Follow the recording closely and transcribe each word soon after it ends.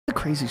The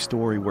crazy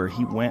story where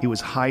he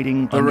was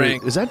hiding the under,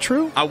 ring. Is that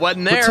true? I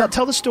wasn't there.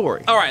 Tell the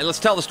story. All right, let's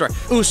tell the story.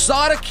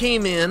 USADA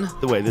came in.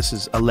 The way this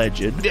is alleged.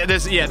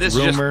 This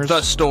Rumors, is just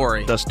the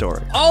story. The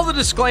story. All the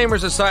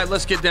disclaimers aside,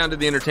 let's get down to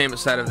the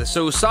entertainment side of this.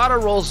 So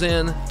USADA rolls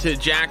in to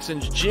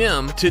Jackson's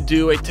gym to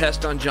do a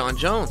test on Jon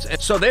Jones. And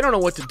so they don't know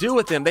what to do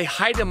with him. They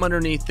hide him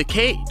underneath the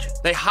cage.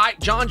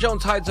 Jon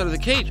Jones hides under the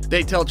cage.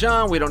 They tell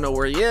Jon, we don't know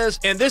where he is.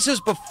 And this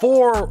is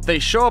before they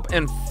show up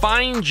and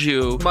find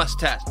you, must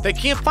test. They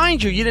can't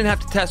find you. You didn't have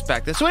to test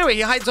back then. So anyway,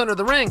 he hides under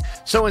the ring.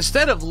 So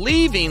instead of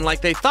leaving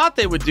like they thought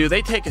they would do,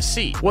 they take a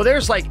seat. Well,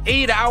 there's like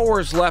 8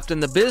 hours left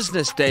in the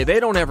business day. They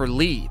don't ever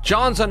leave.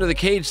 Jon's under the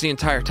cage the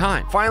entire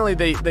time. Finally,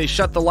 they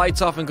shut the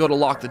lights off and go to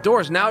lock the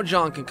doors. Now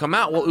Jon can come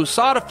out. Well,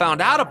 USADA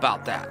found out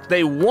about that.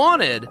 They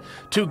wanted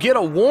to get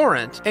a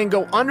warrant and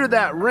go under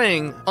that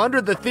ring under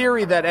the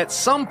theory that at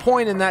some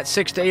point in that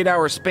 6 to 8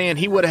 hour span,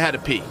 he would have had to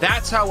pee.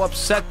 That's how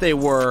upset they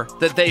were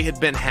that they had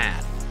been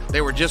had.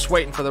 They were just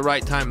waiting for the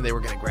right time and they were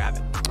going to grab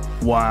it.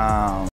 Wow.